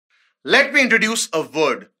Let me introduce a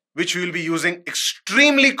word which we will be using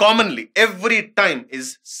extremely commonly every time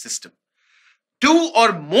is system. Two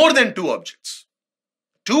or more than two objects.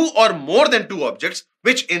 Two or more than two objects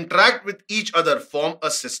which interact with each other form a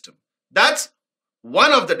system. That's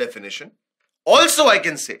one of the definition. Also, I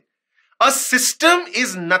can say a system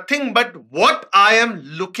is nothing but what I am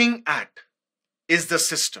looking at is the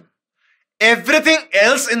system. Everything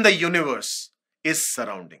else in the universe is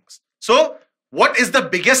surroundings. So, what is the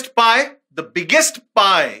biggest pie? The biggest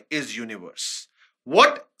pie is universe.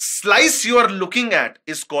 What slice you are looking at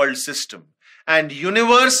is called system. And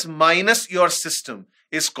universe minus your system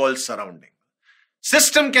is called surrounding.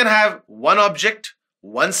 System can have one object,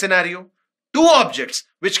 one scenario, two objects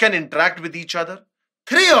which can interact with each other,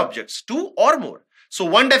 three objects, two or more. So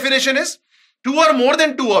one definition is two or more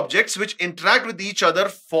than two objects which interact with each other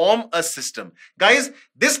form a system. Guys,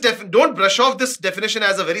 don't brush off this definition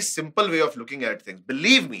as a very simple way of looking at things.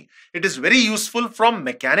 Believe me, it is very useful from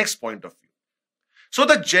mechanics point of view. So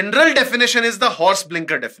the general definition is the horse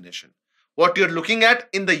blinker definition. What you're looking at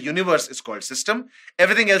in the universe is called system.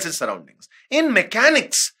 Everything else is surroundings. In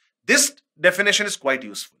mechanics, this definition is quite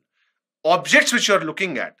useful. Objects which you're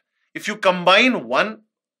looking at, if you combine one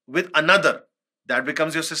with another, that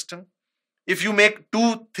becomes your system. If you make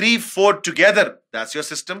 2, 3, 4 together, that's your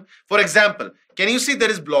system. For example, can you see there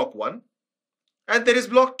is block 1 and there is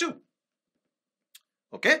block 2?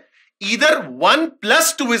 Okay. Either 1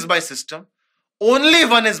 plus 2 is my system, only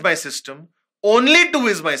 1 is my system, only 2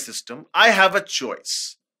 is my system. I have a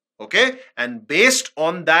choice. Okay. And based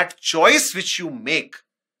on that choice which you make,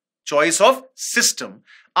 choice of system,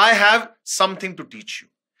 I have something to teach you.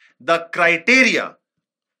 The criteria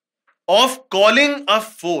of calling a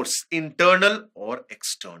force internal or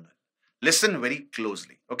external. Listen very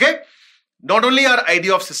closely. Okay. Not only our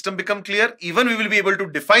idea of system become clear, even we will be able to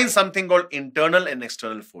define something called internal and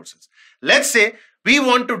external forces. Let's say we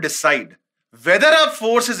want to decide whether a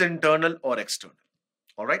force is internal or external.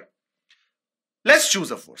 All right. Let's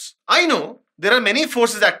choose a force. I know there are many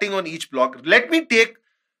forces acting on each block. Let me take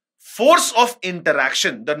force of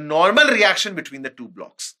interaction, the normal reaction between the two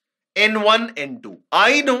blocks. N1, N2.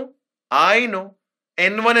 I know.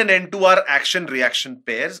 N1 and N2 are action-reaction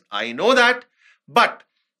pairs. I know that. But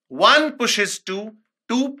 1 pushes 2,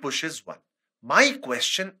 2 pushes 1. My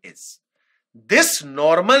question is, this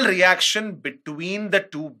normal reaction between the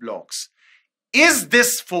two blocks, is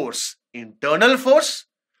this force internal force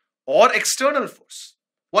or external force?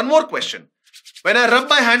 One more question. When I rub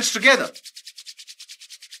my hands together,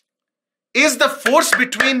 is the force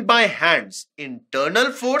between my hands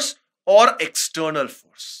internal force or external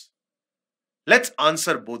force? Let's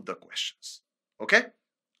answer both the questions. Okay?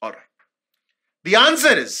 All right. The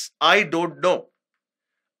answer is, I don't know.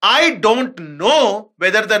 I don't know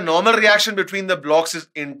whether the normal reaction between the blocks is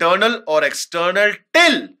internal or external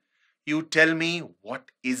till you tell me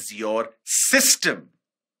what is your system.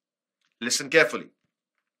 Listen carefully.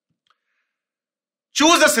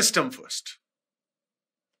 Choose a system first.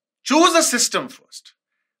 Choose a system first.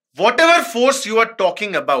 Whatever force you are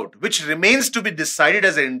talking about, which remains to be decided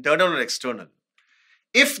as internal or external,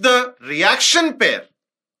 if the reaction pair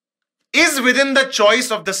is within the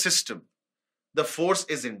choice of the system, the force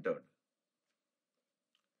is internal.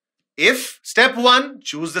 If step 1,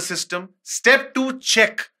 choose the system. Step 2,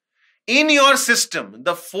 check in your system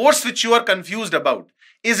the force which you are confused about.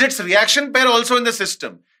 Is its reaction pair also in the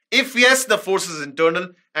system? If yes, the force is internal,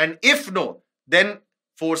 and if no, then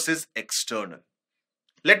force is external.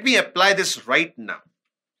 Let me apply this right now.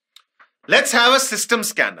 Let's have a system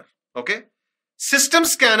scanner. Okay. System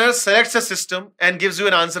scanner selects a system and gives you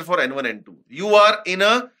an answer for N1, N2. You are in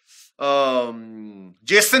a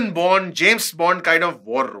James Bond kind of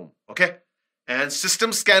war room. Okay. And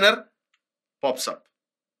system scanner pops up.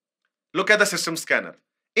 Look at the system scanner.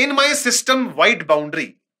 In my system white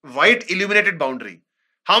boundary, white illuminated boundary,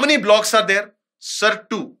 how many blocks are there? Sir,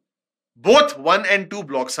 2. Both 1 and 2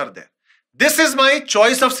 blocks are there. This is my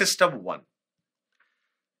choice of system 1.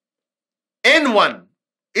 N1.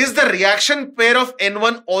 Is the reaction pair of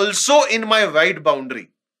N1 also in my white boundary?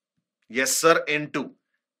 Yes, sir, N2.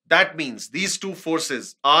 That means these two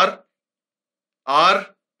forces are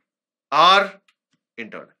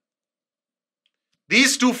internal.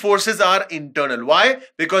 These two forces are internal. Why?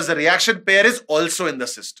 Because the reaction pair is also in the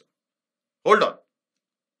system. Hold on.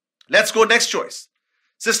 Let's go next choice.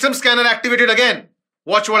 System scanner activated again.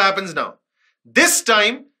 Watch what happens now. This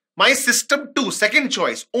time, my system 2, second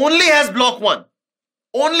choice, only has block 1.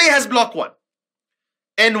 Only has block 1.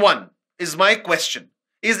 N1 is my question.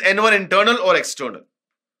 Is N1 internal or external?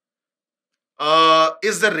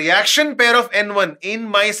 Is the reaction pair of N1 in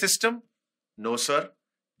my system? No, sir.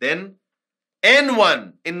 then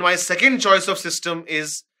N1 in my second choice of system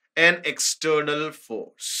is an external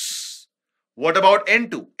force. What about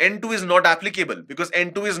N2? N2 is not applicable because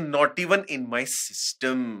N2 is not even in my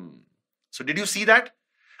system. So did you see that?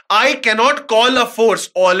 I cannot call a force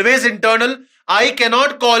always internal. I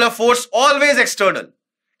cannot call a force always external.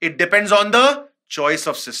 It depends on the choice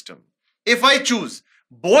of system. If I choose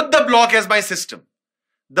both the block as my system,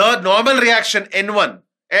 the normal reaction N1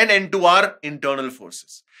 and N2 are internal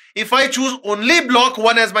forces. If I choose only block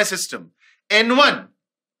 1 as my system, N1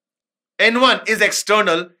 is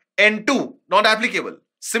external, N2 not applicable.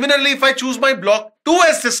 Similarly, if I choose my block 2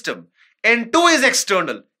 as system, N2 is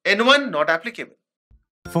external, N1 not applicable.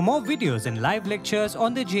 For more videos and live lectures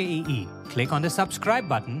on the JEE, click on the subscribe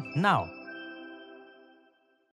button now.